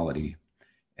improve quality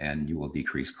and you will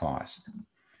decrease cost.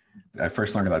 I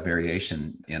first learned about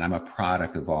variation, and I'm a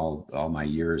product of all my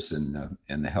years in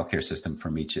the healthcare system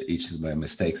from each of the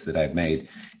mistakes that I've made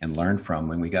and learned from.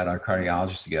 When we got our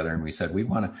cardiologists together and we said, we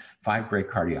want 5 great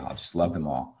cardiologists, love them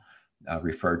all,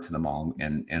 referred to them all.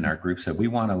 And our group said, we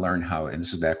want to learn how, and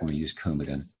this is back when we used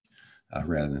Coumadin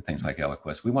rather than things like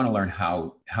Eliquis. We want to learn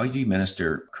how you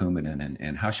administer Coumadin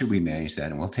and how should we manage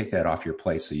that? And we'll take that off your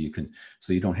plate so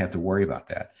you don't have to worry about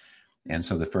that. And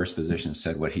so the first physician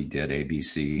said what he did,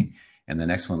 ABC, and the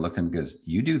next one looked at him and goes,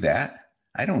 you do that?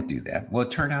 I don't do that. Well,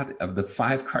 it turned out of the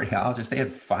 5 cardiologists, they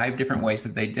had 5 different ways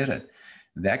that they did it.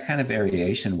 That kind of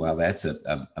variation, while that's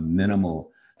a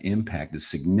minimal impact, is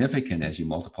significant as you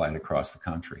multiply it across the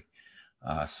country.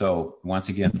 So once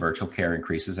again, virtual care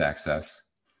increases access.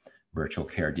 Virtual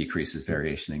care decreases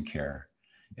variation in care.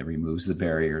 It removes the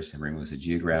barriers. It removes the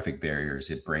geographic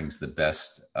barriers. It brings the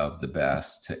best of the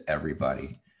best to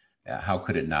everybody. How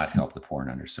could it not help the poor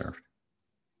and underserved?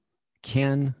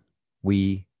 Can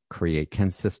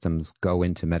systems go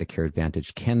into Medicare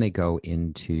Advantage? Can they go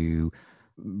into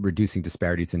reducing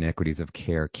disparities and inequities of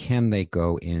care? Can they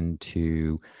go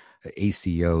into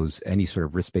ACOs, any sort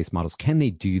of risk-based models? Can they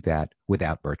do that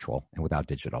without virtual and without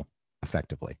digital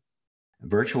effectively?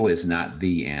 Virtual is not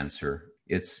the answer.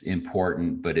 It's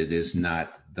important, but it is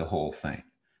not the whole thing.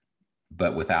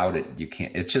 But without it, you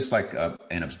can't. It's just like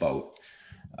in a boat.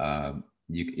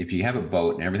 If you have a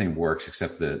boat and everything works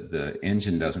except the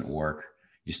engine doesn't work,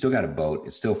 you still got a boat.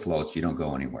 It still floats. You don't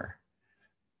go anywhere.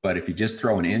 But if you just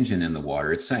throw an engine in the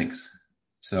water, it sinks.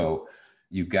 So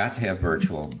you've got to have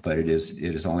virtual, but it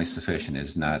is only sufficient. It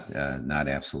is not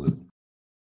absolute.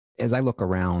 As I look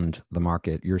around the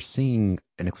market, you're seeing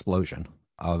an explosion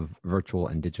of virtual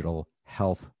and digital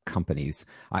health companies.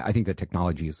 I think the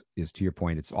technology is, to your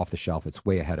point, it's off the shelf. It's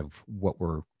way ahead of what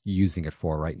we're using it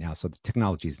for right now. So the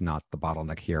technology is not the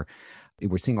bottleneck here.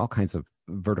 We're seeing all kinds of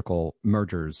vertical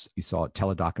mergers. You saw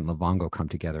Teladoc and Livongo come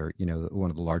together,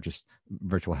 one of the largest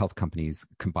virtual health companies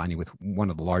combining with one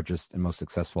of the largest and most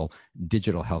successful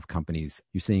digital health companies.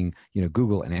 You're seeing,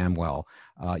 Google and Amwell.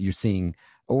 You're seeing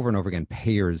over and over again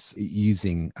payers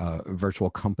using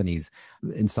virtual companies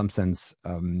in some sense.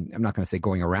 I'm not going to say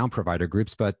going around provider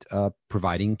groups, but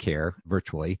providing care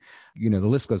virtually. The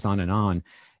list goes on and on.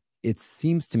 It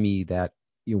seems to me that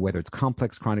whether it's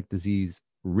complex chronic disease,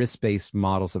 risk-based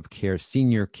models of care,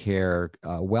 senior care,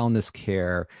 wellness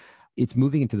care, it's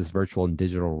moving into this virtual and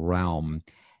digital realm.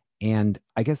 And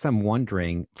I guess I'm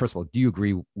wondering, first of all, do you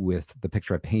agree with the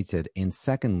picture I painted? And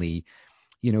secondly,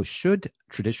 should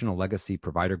traditional legacy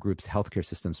provider groups, healthcare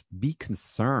systems be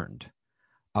concerned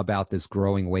about this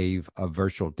growing wave of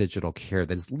virtual digital care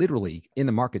that is literally in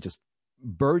the market, just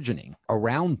burgeoning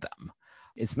around them?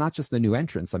 It's not just the new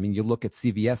entrants. I mean, you look at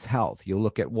CVS Health, you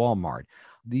look at Walmart.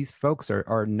 These folks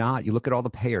are not, you look at all the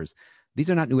payers. These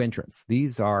are not new entrants.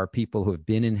 These are people who have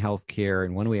been in healthcare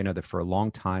in one way or another for a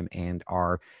long time and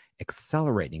are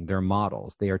accelerating their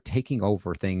models. They are taking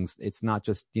over things. It's not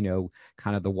just,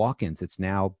 kind of the walk-ins. It's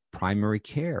now primary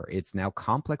care. It's now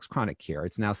complex chronic care.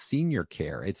 It's now senior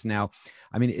care. It's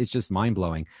just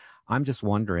mind-blowing. I'm just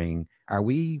wondering, are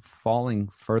we falling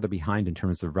further behind in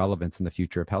terms of relevance in the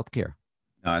future of healthcare?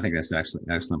 No, I think that's an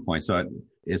excellent point. So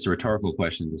it's a rhetorical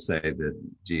question to say that,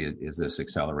 gee, is this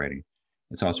accelerating?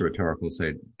 It's also rhetorical to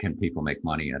say, can people make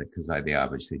money at it? Because they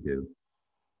obviously do.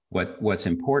 What's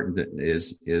important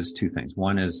is two things.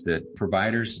 One is that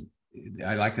providers,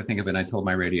 I like to think of it, I told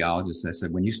my radiologist, I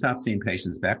said, when you stop seeing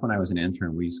patients, back when I was an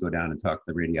intern, we used to go down and talk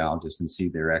to the radiologist and see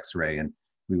their x-ray, and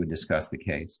we would discuss the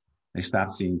case. They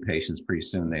stopped seeing patients pretty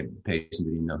soon. Patients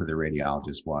didn't even know who their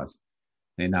radiologist was.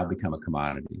 They now become a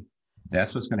commodity.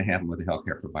 That's what's going to happen with the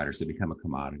healthcare providers. They become a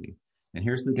commodity. And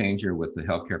here's the danger with the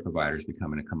healthcare providers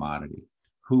becoming a commodity.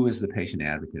 Who is the patient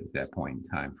advocate at that point in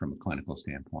time from a clinical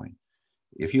standpoint?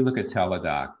 If you look at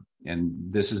Teladoc, and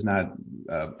this is not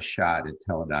a shot at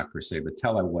Teladoc per se,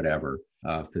 but whatever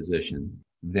physician,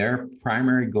 their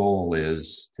primary goal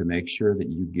is to make sure that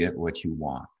you get what you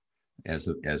want as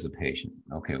a patient.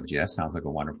 Okay, well, that sounds like a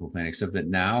wonderful thing, except that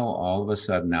now, all of a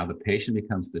sudden, now the patient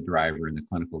becomes the driver in the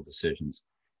clinical decisions,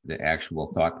 the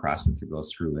actual thought process that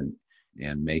goes through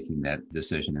and making that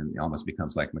decision, and it almost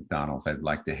becomes like McDonald's. I'd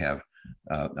like to have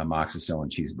amoxicillin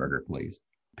cheeseburger, please.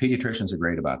 Pediatricians are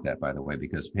great about that, by the way,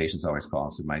 because patients always call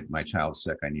and say, my child's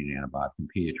sick, I need an antibiotic. And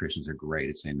pediatricians are great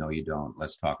at saying, no, you don't.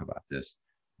 Let's talk about this.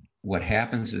 What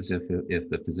happens is if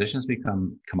the physicians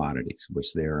become commodities,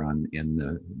 which they're on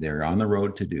the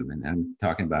road to do, and I'm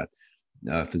talking about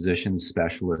physicians,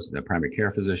 specialists, primary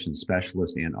care physicians,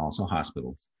 specialists, and also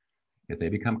hospitals. If they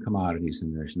become commodities,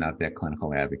 then there's not that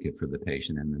clinical advocate for the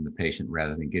patient, and then the patient,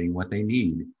 rather than getting what they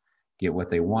need, get what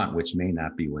they want, which may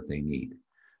not be what they need.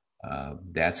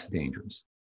 That's dangerous.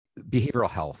 Behavioral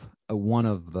health, one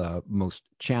of the most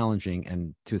challenging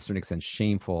and to a certain extent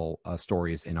shameful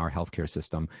stories in our healthcare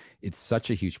system. It's such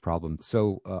a huge problem,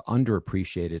 so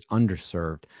underappreciated,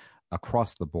 underserved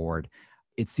across the board.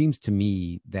 It seems to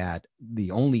me that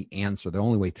the only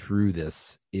way through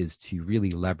this is to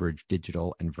really leverage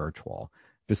digital and virtual.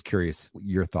 Just curious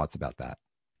your thoughts about that.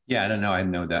 Yeah, I don't know. I have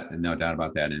no doubt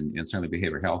about that. And certainly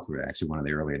behavioral health were actually one of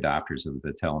the early adopters of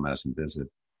the telemedicine visit.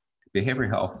 Behavioral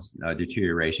health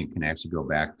deterioration can actually go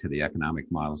back to the economic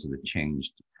models that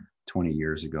changed 20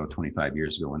 years ago, 25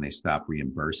 years ago, when they stopped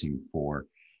reimbursing for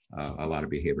a lot of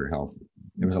behavioral health.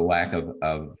 There was a lack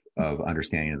of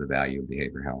understanding of the value of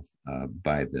behavioral health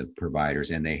by the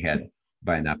providers, and they had,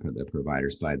 not the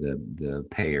providers, by the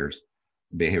payers.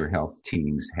 Behavioral health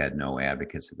teams had no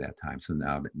advocates at that time. So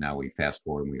now we fast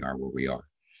forward and we are where we are.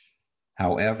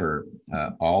 However,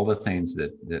 all the things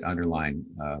that underline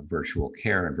virtual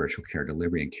care and virtual care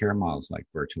delivery and care models like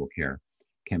virtual care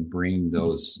can bring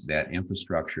that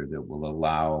infrastructure that will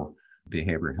allow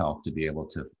behavioral health to be able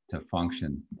to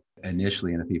function.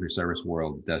 Initially, in a fee-for-service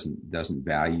world, doesn't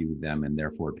value them and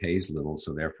therefore pays little,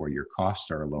 so therefore your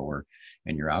costs are lower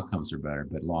and your outcomes are better.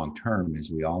 But long term, as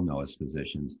we all know as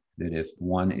physicians, that if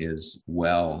one is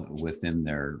well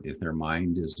if their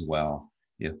mind is well,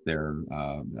 if their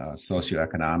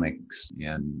socioeconomics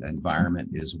and environment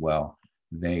is well,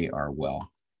 they are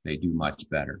well. They do much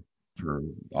better for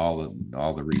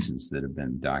all the reasons that have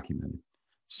been documented.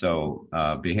 So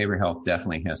behavioral health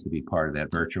definitely has to be part of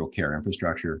that virtual care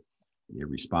infrastructure. It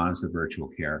responds to virtual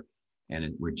care,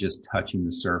 and we're just touching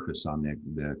the surface on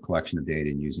the collection of data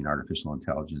and using artificial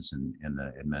intelligence in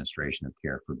the administration of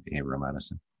care for behavioral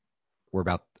medicine. We're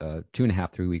about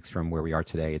 2.5, 3 weeks from where we are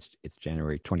today. It's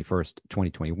January 21st,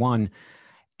 2021.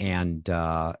 And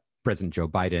President Joe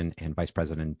Biden and Vice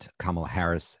President Kamala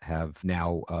Harris have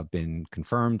now been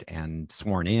confirmed and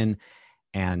sworn in.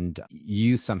 And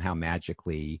you somehow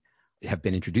magically have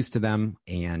been introduced to them,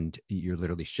 and you're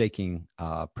literally shaking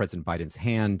President Biden's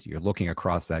hand. You're looking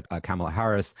across at Kamala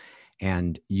Harris,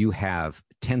 and you have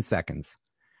 10 seconds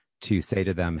to say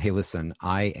to them, hey, listen,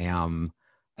 I am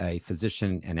a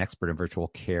physician and expert in virtual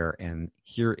care, and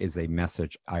here is a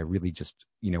message I really just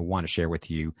want to share with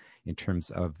you in terms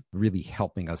of really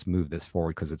helping us move this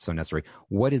forward because it's so necessary.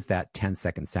 What is that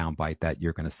 10-second soundbite that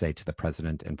you're going to say to the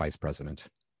president and vice president?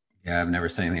 Yeah, I've never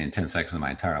said anything in 10 seconds in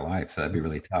my entire life, so that'd be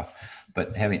really tough.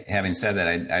 But having said that,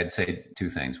 I'd say two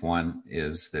things. One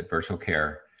is that virtual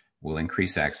care will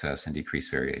increase access and decrease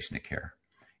variation of care,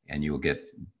 and you will get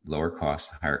lower costs,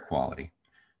 higher quality.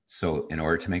 So in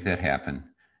order to make that happen,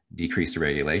 decrease the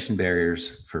regulation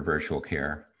barriers for virtual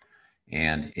care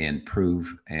and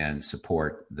improve and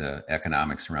support the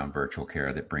economics around virtual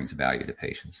care that brings value to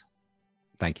patients.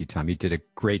 Thank you, Tom. You did a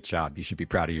great job. You should be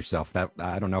proud of yourself.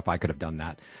 I don't know if I could have done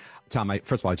that. Tom,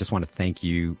 first of all, I just want to thank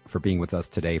you for being with us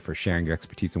today, for sharing your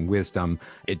expertise and wisdom.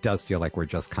 It does feel like we're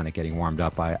just kind of getting warmed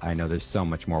up. I know there's so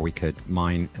much more we could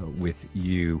mine with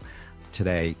you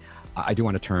today. I do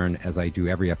want to turn, as I do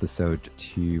every episode,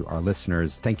 to our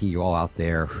listeners, thanking you all out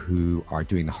there who are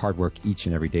doing the hard work each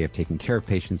and every day of taking care of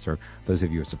patients, or those of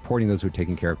you who are supporting those who are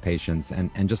taking care of patients,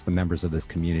 and just the members of this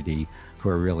community who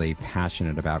are really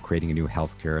passionate about creating a new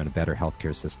healthcare and a better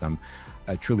healthcare system.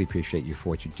 I truly appreciate you for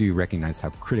what you do. Recognize how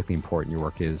critically important your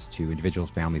work is to individuals,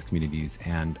 families, communities,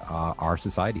 and our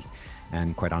society,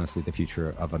 and quite honestly, the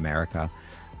future of America.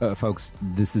 Folks,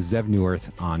 this is Zev Neuwirth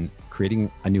on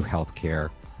creating a new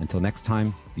healthcare. Until next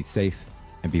time, be safe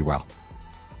and be well.